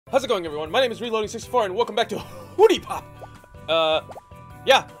How's it going, everyone? My name is Reloading64 and welcome back to HuniePop!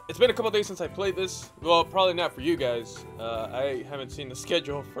 Yeah, it's been a couple days since I played this. Well, probably not for you guys. I haven't seen the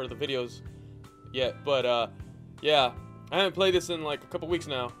schedule for the videos yet, but yeah, I haven't played this in like a couple weeks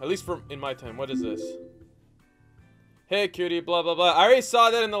now, at least in my time. What is this? Hey cutie, blah blah blah. I already saw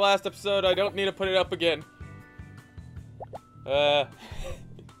that in the last episode. I don't need to put it up again.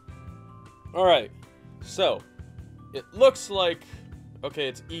 Alright, so it looks like, okay,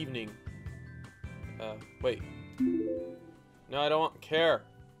 it's evening. Wait. No, I don't care.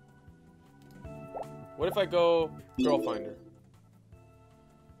 What if I go girl finder?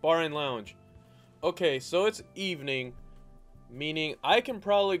 Bar and lounge. Okay, so it's evening, meaning I can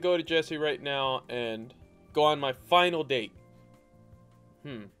probably go to Jessie right now and go on my final date.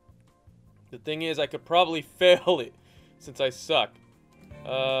 The thing is, I could probably fail it since I suck.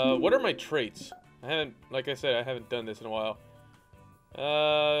 What are my traits? I haven't, like I said, I haven't done this in a while.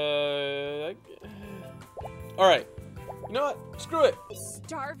 Alright. You know what? Screw it.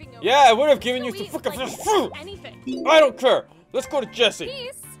 Starving over. Yeah, I would have given you some fucking food. Anything. I don't care. Let's go to Jessie.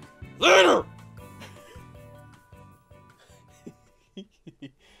 Peace. Later.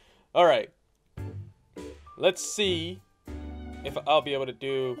 Alright. Let's see if I'll be able to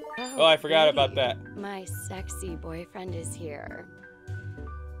do... Oh, I forgot about that. My sexy boyfriend is here.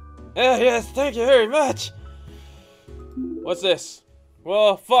 Yes, thank you very much. What's this?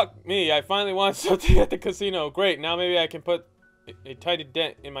 Well, fuck me. I finally won something at the casino. Great, now maybe I can put a tiny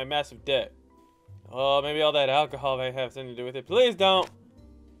dent in my massive debt. Oh, maybe all that alcohol may have something to do with it. Please don't.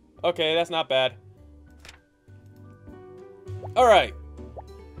 Okay, that's not bad. Alright.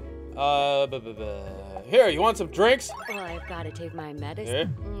 Here, you want some drinks? Well, I've got to take my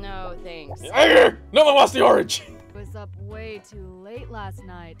medicine. Yeah. No, thanks. No one wants the orange. Was up way too late last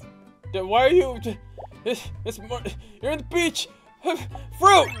night. Why are you... It's more... You're in the beach.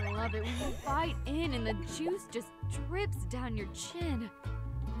 Fruit! I love it when you bite in and the juice just drips down your chin.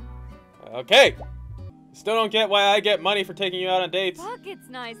 Okay. Still don't get why I get money for taking you out on dates. Fuck, it's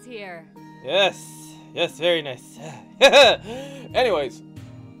nice here. Yes. Yes, very nice. Anyways.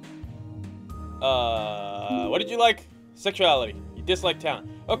 What did you like? Sexuality. You dislike talent.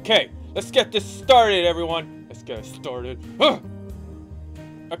 Okay, let's get this started, everyone. Let's get it started.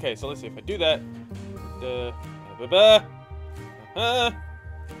 Okay, so let's see if I do that.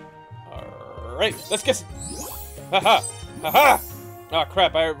 Alright, let's get... Haha! Haha! Oh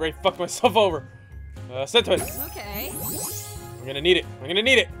crap, I already fucked myself over. Sentiment. Okay. I'm gonna need it. I'm gonna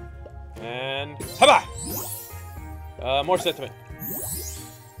need it. And... Haba! More sentiment.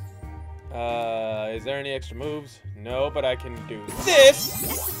 Is there any extra moves? No, but I can do this!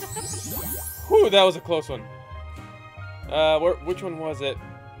 Whew, that was a close one. Which one was it?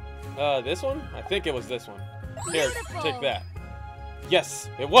 This one? I think it was this one. Here, Beautiful. take that. Yes,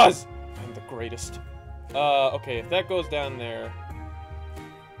 it was! I'm the greatest. Okay, if that goes down there...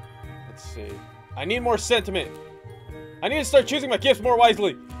 Let's see. I need more sentiment. I need to start choosing my gifts more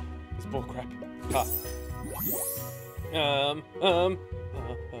wisely. It's bullcrap. Ha.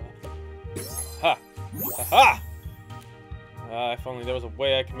 Ha. Ha. If only there was a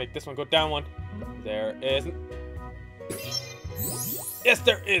way I could make this one go down one. There isn't. Yes,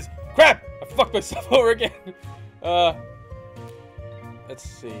 there is. Crap! I fucked myself over again. Let's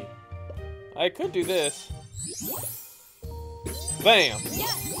see. I could do this. Bam.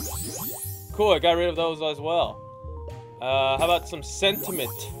 Cool, I got rid of those as well. How about some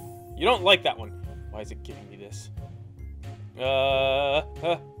sentiment? You don't like that one. Why is it giving me this? How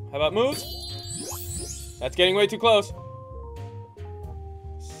about moves? That's getting way too close.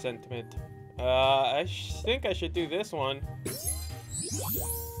 Sentiment. I think I should do this one.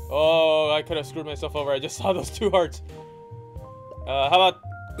 Oh, I could have screwed myself over. I just saw those two hearts. How about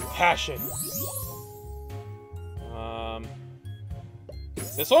passion?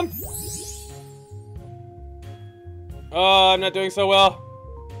 This one? Oh, I'm not doing so well.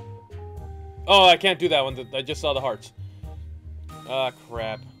 Oh, I can't do that one. I just saw the hearts. Ah,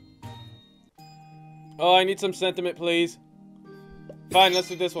 crap. Oh, I need some sentiment, please. Fine, let's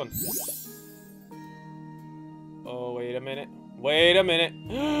do this one. Oh, wait a minute. Wait a minute.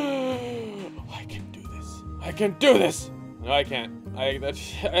 I can do this. I can do this. No, I can't.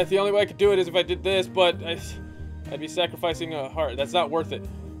 That's the only way I could do it is if I did this, but I'd be sacrificing a heart. That's not worth it.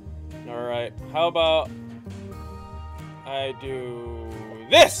 Alright, how about I do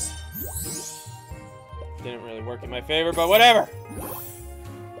this? Didn't really work in my favor, but whatever.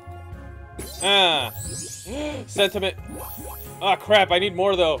 Sentiment. Ah, crap, I need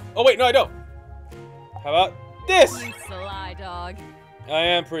more though. Oh wait, no I don't. How about this? You sly dog. I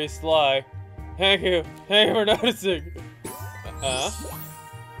am pretty sly. Thank you for noticing.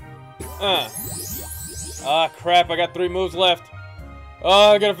 Ah, crap, I got 3 moves left.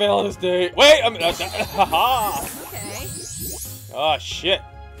 Oh, I'm gonna fail on this day. Wait, I'm haha. Okay. Oh, shit.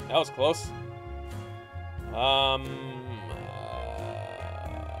 That was close.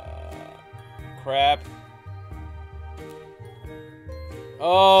 Crap.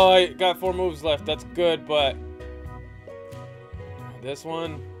 Oh, I got 4 moves left. That's good, but this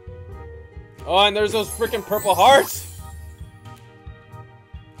one. Oh, and there's those freaking purple hearts.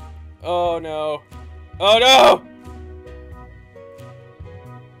 Oh no. Oh no!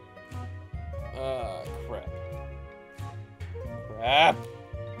 Crap. Crap.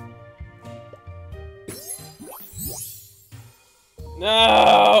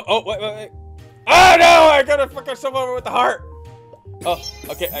 No! Oh, wait. Oh no! I gotta fuck myself over with the heart! Oh,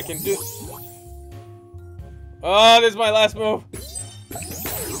 okay, I can do. Oh, this is my last move.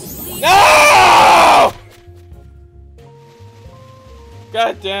 No!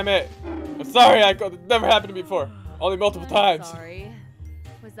 God damn it. I'm sorry, it never happened to me before. Only multiple times. Sorry.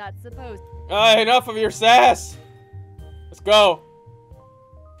 Was that supposed? Enough of your sass. Let's go.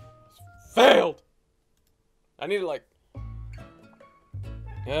 Failed. I need to like.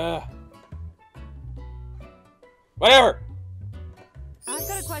 Yeah. Whatever. I've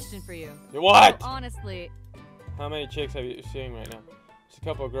got a question for you. What? So, honestly. How many chicks have you seeing right now? Just a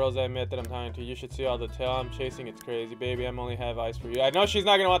couple of girls I admit that I'm talking to. You should see all the tail I'm chasing. It's crazy, baby. I'm only have eyes for you. I know she's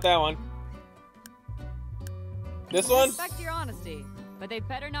not gonna want that one. This one? I respect your honesty, but they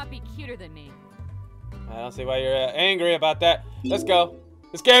better not be cuter than me. I don't see why you're angry about that. Let's go.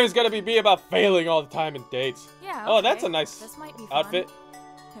 This game is gonna be about failing all the time in dates. Yeah. Oh, okay. that's a nice This might be outfit. fun,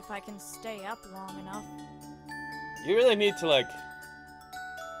 if I can stay up long enough. You really need to like,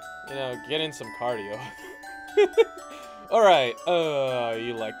 you know, get in some cardio. Alright,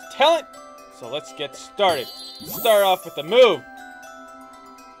 you like talent? So let's get started. Start off with the move.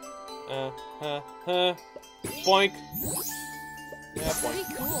 Boink. Yeah, boink. Pretty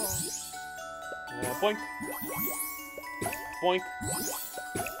cool. Yeah, boink. Boink.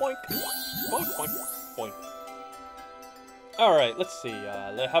 Boink. Boink, boink, boink. Alright, let's see.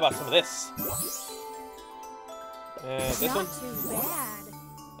 How about some of this? This Not one? too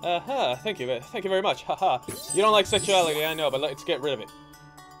bad. Thank you very much. Haha. You don't like sexuality, I know, but let's get rid of it.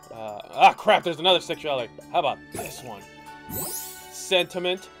 Crap, there's another sexuality. How about this one?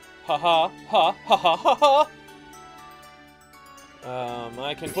 Sentiment. Haha. Ha ha ha ha ha.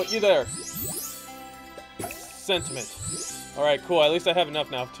 I can put you there. Sentiment. Alright, cool. At least I have enough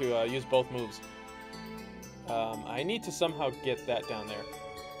now to use both moves. I need to somehow get that down there.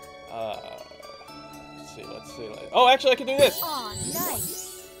 Let's see. Oh, actually, I can do this! Aw,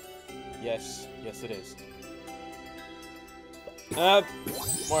 nice. Yes, it is. More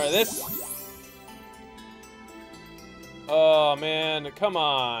of this. Oh, man, come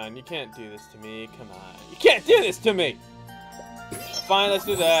on. You can't do this to me. Come on. You can't do this to me! Fine, let's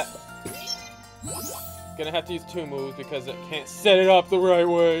do that. Gonna have to use 2 moves because I can't set it up the right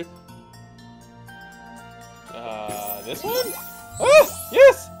way. This one? Ah!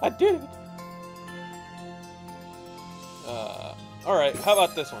 Yes! I did it! Alright, how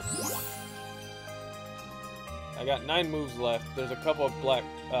about this one? I got 9 moves left. There's a couple of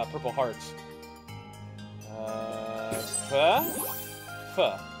purple hearts. Oh,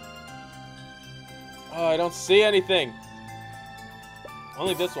 I don't see anything.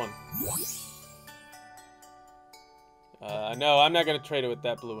 Only this one. No, I'm not gonna trade it with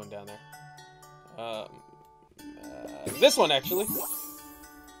that blue one down there. This one, actually.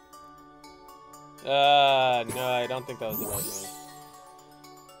 No, I don't think that was the right move.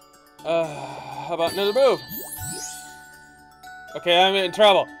 How about another move? Okay, I'm in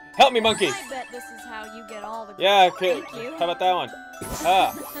trouble. Help me, monkey! I bet this is how you get all the. Yeah, okay. Thank you. How about that one?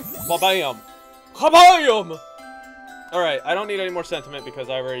 Bam! Kabam! Alright, I don't need any more sentiment because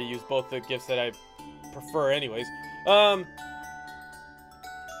I already used both the gifts that I prefer anyways. Alright.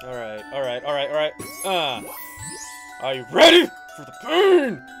 Are you ready for the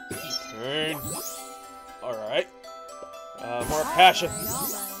pain? Alright. More passion. All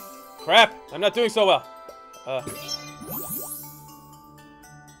right. Crap! I'm not doing so well.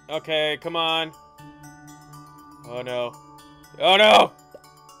 Okay, come on. Oh no. Oh no!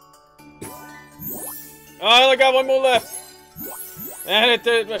 Oh, I only got 1 more left. And it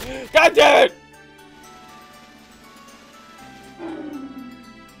did. God damn it!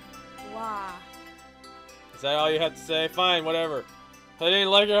 Wow. Is that all you had to say? Fine, whatever. I didn't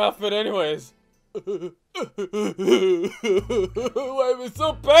like your outfit anyways. Why am I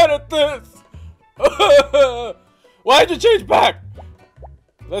so bad at this? Why'd you change back?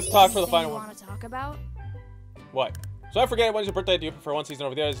 Let's talk for the final one. Want to talk about? What? So I forget, when's your birthday? Do you prefer one season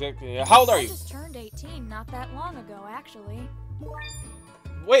over the other? How old are I you? just turned 18 not that long ago, actually.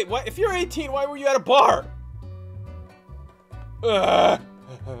 Wait, what? If you're 18, why were you at a bar?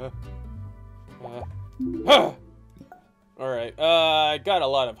 Alright, I got a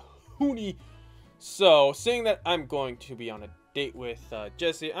lot of Hoonie. So, seeing that I'm going to be on a date with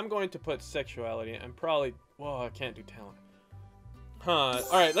Jessie, I'm going to put sexuality and probably... Well, I can't do talent. Huh.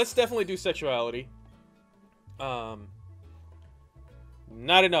 Alright, let's definitely do sexuality.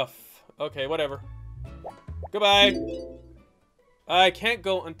 Not enough. Okay, whatever. Goodbye. I can't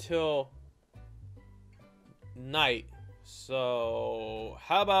go until night. So,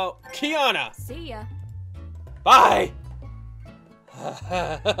 how about Kiana? See ya. Bye!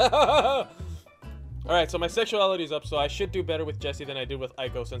 Alright, so my sexuality is up, so I should do better with Jessie than I did with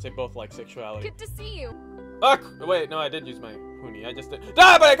Aiko since they both like sexuality. Good to see you. Oh, wait, no, I did use my Hoonie. I just did.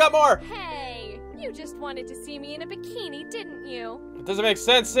 Ah, but I got more! Hey, you just wanted to see me in a bikini, didn't you? It doesn't make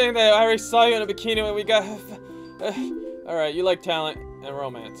sense saying that I already saw you in a bikini when we got... Alright, you like talent and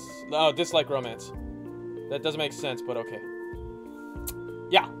romance. Oh, dislike romance. That doesn't make sense, but okay.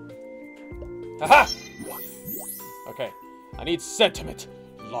 Yeah. Haha! Okay. I need sentiment.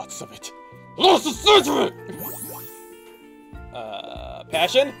 Lots of it. Lots of sentiment!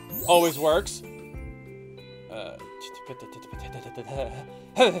 Passion? Always works.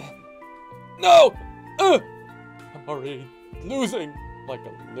 No! I'm already losing. Like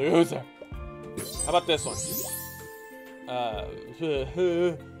a loser. How about this one? Come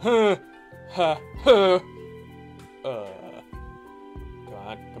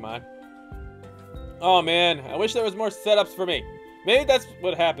on, come on. Oh man, I wish there was more setups for me. Maybe that's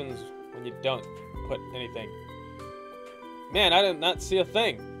what happens when you don't put anything. Man, I did not see a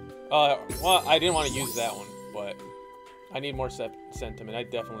thing. Well, I didn't want to use that one, but I need more sentiment. I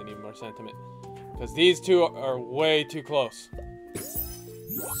definitely need more sentiment. Because these two are way too close.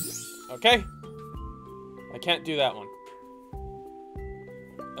 Okay. I can't do that one.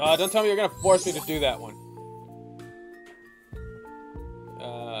 Don't tell me you're gonna force me to do that one.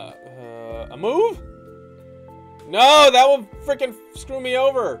 A move? No, that will freaking screw me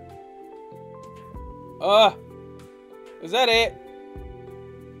over. Is that it?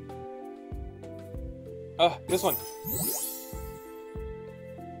 This one.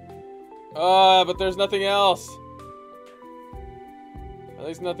 But there's nothing else. At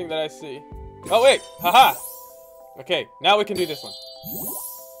least nothing that I see. Oh, wait! Haha! Okay, now we can do this one.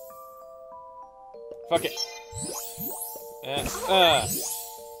 Fuck it.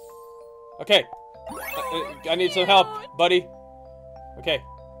 Okay. I need some help, buddy. Okay.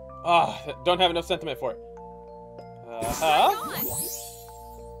 Don't have enough sentiment for it.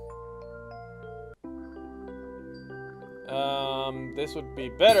 This would be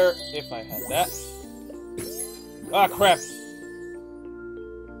better if I had that. Ah, crap.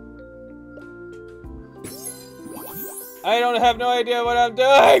 I don't have no idea what I'm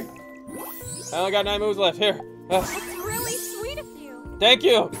doing. I only got 9 moves left. Here. That's really sweet of you. Thank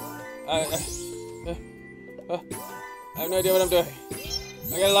you. I have no idea what I'm doing.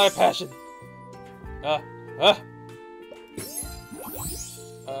 I got a lot of passion.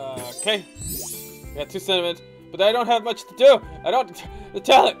 Okay. I got 2 sentiments, but I don't have much to do. The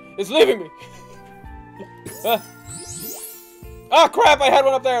talent is leaving me. Oh crap, I had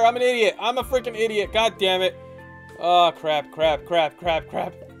one up there. I'm an idiot. I'm a freaking idiot. God damn it. Oh crap.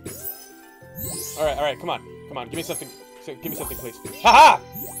 Alright, come on. Give me something. Give me something, please. Haha!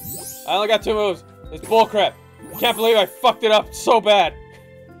 I only got 2 moves. It's bullcrap. Can't believe I fucked it up so bad.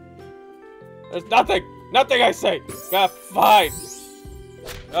 There's nothing I say. Got 5.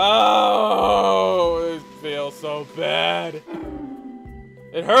 Oh, it feels so bad.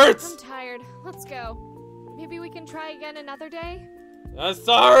 It hurts. I'm tired. Let's go. Maybe we can try again another day? I'm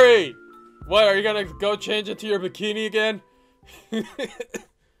sorry. What, are you gonna go change into your bikini again?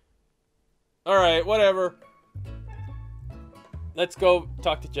 Alright, whatever. Let's go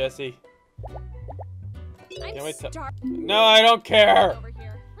talk to Jessie. No, I don't care. Over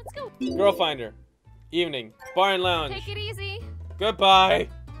here. Let's go. Girl finder. Evening. Bar and lounge. Take it easy. Goodbye.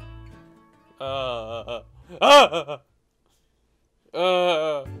 I've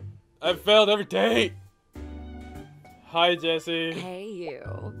failed every date. Hi, Jessie. Hey, you.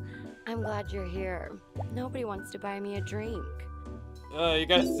 I'm glad you're here. Nobody wants to buy me a drink. You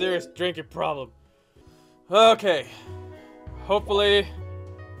got a serious drinking problem. Okay. Hopefully.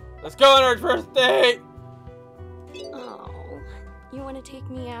 Let's go on our first date. Oh, you want to take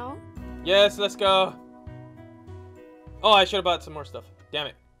me out? Yes, let's go. Oh, I should have bought some more stuff. Damn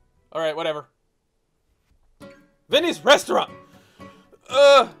it. Alright, whatever. Vinny's restaurant!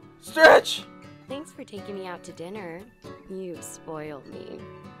 Stretch! Thanks for taking me out to dinner. You spoiled me.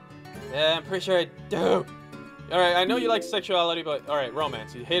 Yeah, I'm pretty sure I do. Alright, I know you like sexuality, but alright,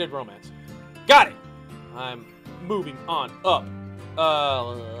 romance. You hated romance. Got it! I'm moving on up.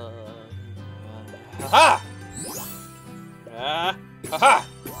 Ha-ha! Ha-ha!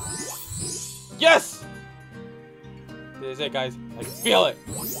 Yes! This is it, guys. I can feel it.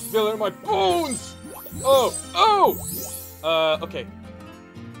 Feel it in my bones! Oh! Oh! Okay.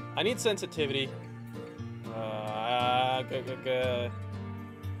 I need sensitivity.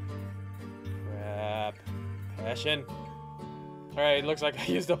 Crap. Passion. Alright, looks like I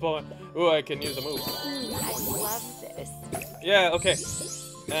used up all. Ooh, I can use the move. I love this. Yeah, okay.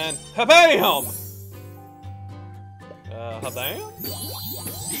 And habam! Habam?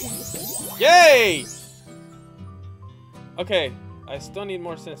 Yay! Okay, I still need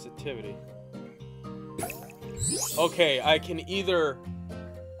more sensitivity. Okay, I can either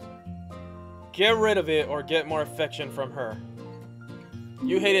get rid of it or get more affection from her.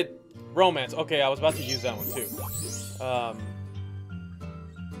 You hated romance. Okay, I was about to use that one too.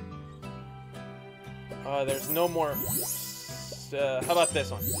 There's no more. How about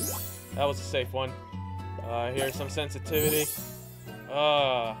this one? That was a safe one. Here's some sensitivity. This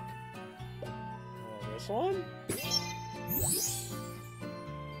one?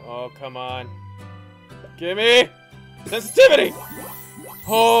 Oh, come on. Give me sensitivity!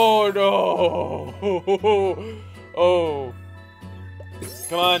 Oh, no! Oh.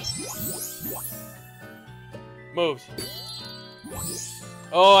 Come on. Moves.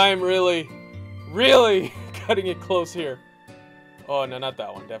 Oh, I'm really cutting it close here. Oh, no, not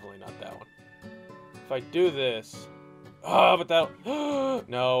that one. Definitely not that one. If I do this... Oh, but that...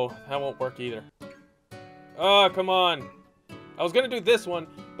 No, that won't work either. Oh, come on. I was gonna do this one,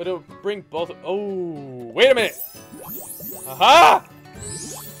 but it would bring both... Oh, wait a minute. Aha!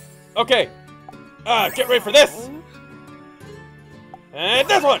 Okay. Get ready for this. And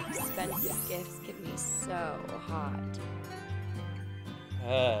this one. Expensive gifts get me so hot.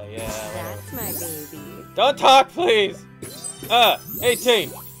 Yeah. That's my baby. Don't talk, please.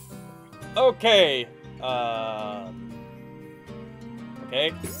 18. Okay.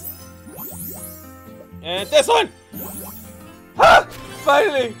 Okay. And this one. Ah!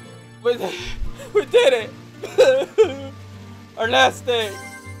 Finally, we did it. Our last day.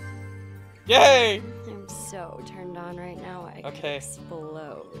 Yay! I'm so turned on right now. I could Okay.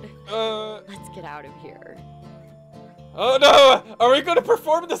 explode. Let's get out of here. Oh no! Are we gonna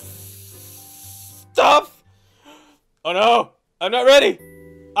perform the stuff? Oh no! I'm not ready!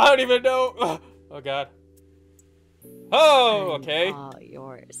 I don't even know! Oh god. Oh, okay. I'm all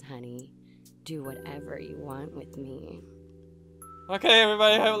yours, honey. Do whatever you want with me. Okay,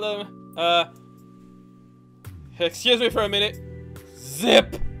 everybody, have a little... Excuse me for a minute.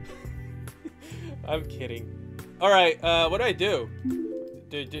 Zip! I'm kidding. Alright, what do I do?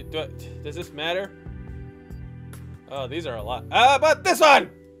 Does this matter? Oh, these are a lot. But this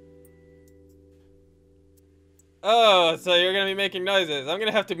one! Oh, so you're gonna be making noises. I'm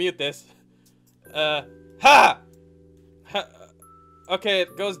gonna have to mute this. Ha! Okay,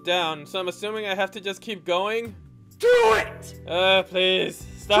 it goes down, so I'm assuming I have to just keep going? Do it! Please.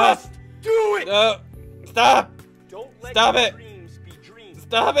 Stop! Just do it! No! Stop! Don't let Stop your it! dreams be dreams.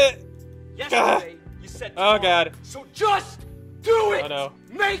 Stop it! Yesterday, you said Oh, tomorrow. God. So just do it! Oh, no.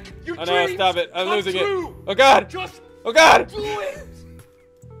 Make your Oh dreams no, stop it. I'm come losing true. it. Oh god! Just Oh god! do it!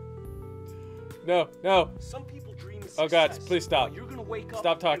 No, no. Some people dream of Oh, God, success, please stop. while You're gonna wake up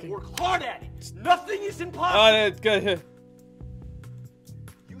Stop talking. and work hard at it. Nothing is impossible. Oh, that's good.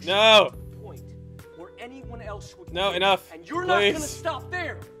 You should No. get to the point where anyone else would No, quit, enough. And you're Please. not gonna stop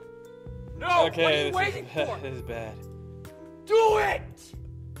there. No, Okay, what are you waiting for? this is bad. Do it!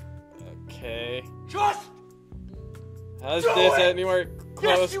 Okay. Just How's do this it! anywhere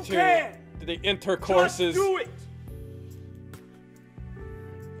close Yes, you to can! the intercourses? Just do it!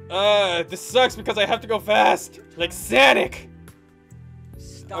 This sucks because I have to go fast. Like Sonic.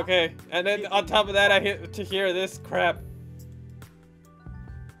 Stop. Okay, and then on top of that, I hit to hear this crap.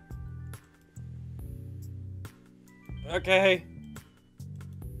 Okay.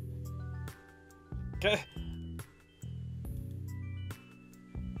 Okay.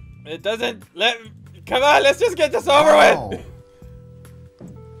 It doesn't let. Come on, let's just get this over with.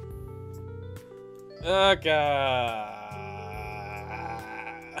 Oh god.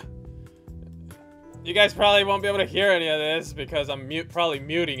 You guys probably won't be able to hear any of this because I'm probably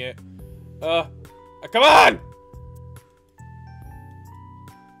muting it. Come on!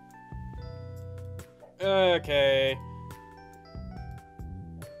 Okay.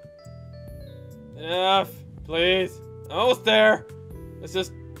 Enough, please. Almost there. Let's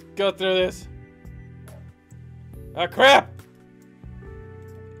just go through this. Oh, crap!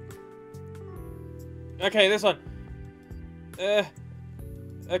 Okay, this one.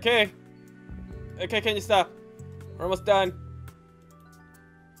 Okay. Okay, can you stop? We're almost done.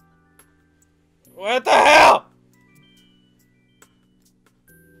 What the hell?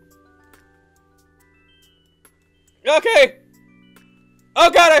 Okay!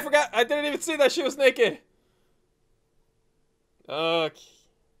 Oh god, I forgot! I didn't even see that she was naked! Okay.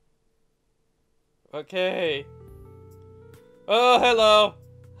 Okay. Oh, hello!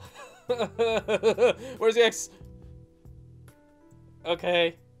 Where's the X?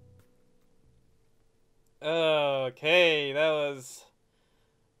 Okay. Okay, that was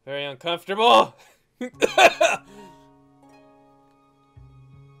very uncomfortable.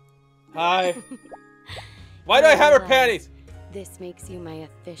 Hi. Why do I have her panties? This makes you my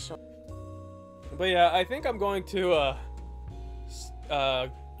official. But yeah, I think I'm going to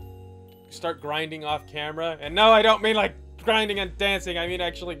start grinding off camera. And no, I don't mean like grinding and dancing. I mean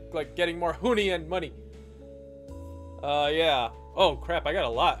actually like getting more Hoonie and money. Yeah. Oh crap, I got a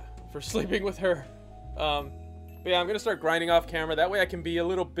lot for sleeping with her. But yeah, I'm gonna start grinding off camera. That way I can be a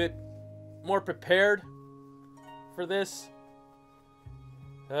little bit more prepared for this.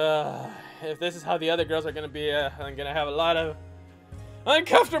 If this is how the other girls are gonna be, I'm gonna have a lot of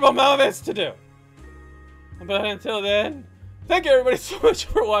uncomfortable moments to do. But until then, thank you everybody so much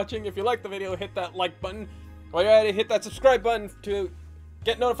for watching. If you liked the video, hit that like button. While you're at it, hit that subscribe button to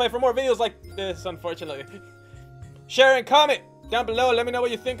get notified for more videos like this, unfortunately. Share and comment down below. Let me know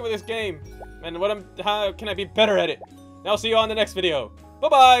what you think of this game. And how can I be better at it? And I'll see you on the next video.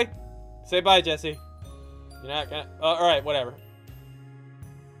 Bye-bye. Say bye, Jessie. You're not gonna... alright, whatever.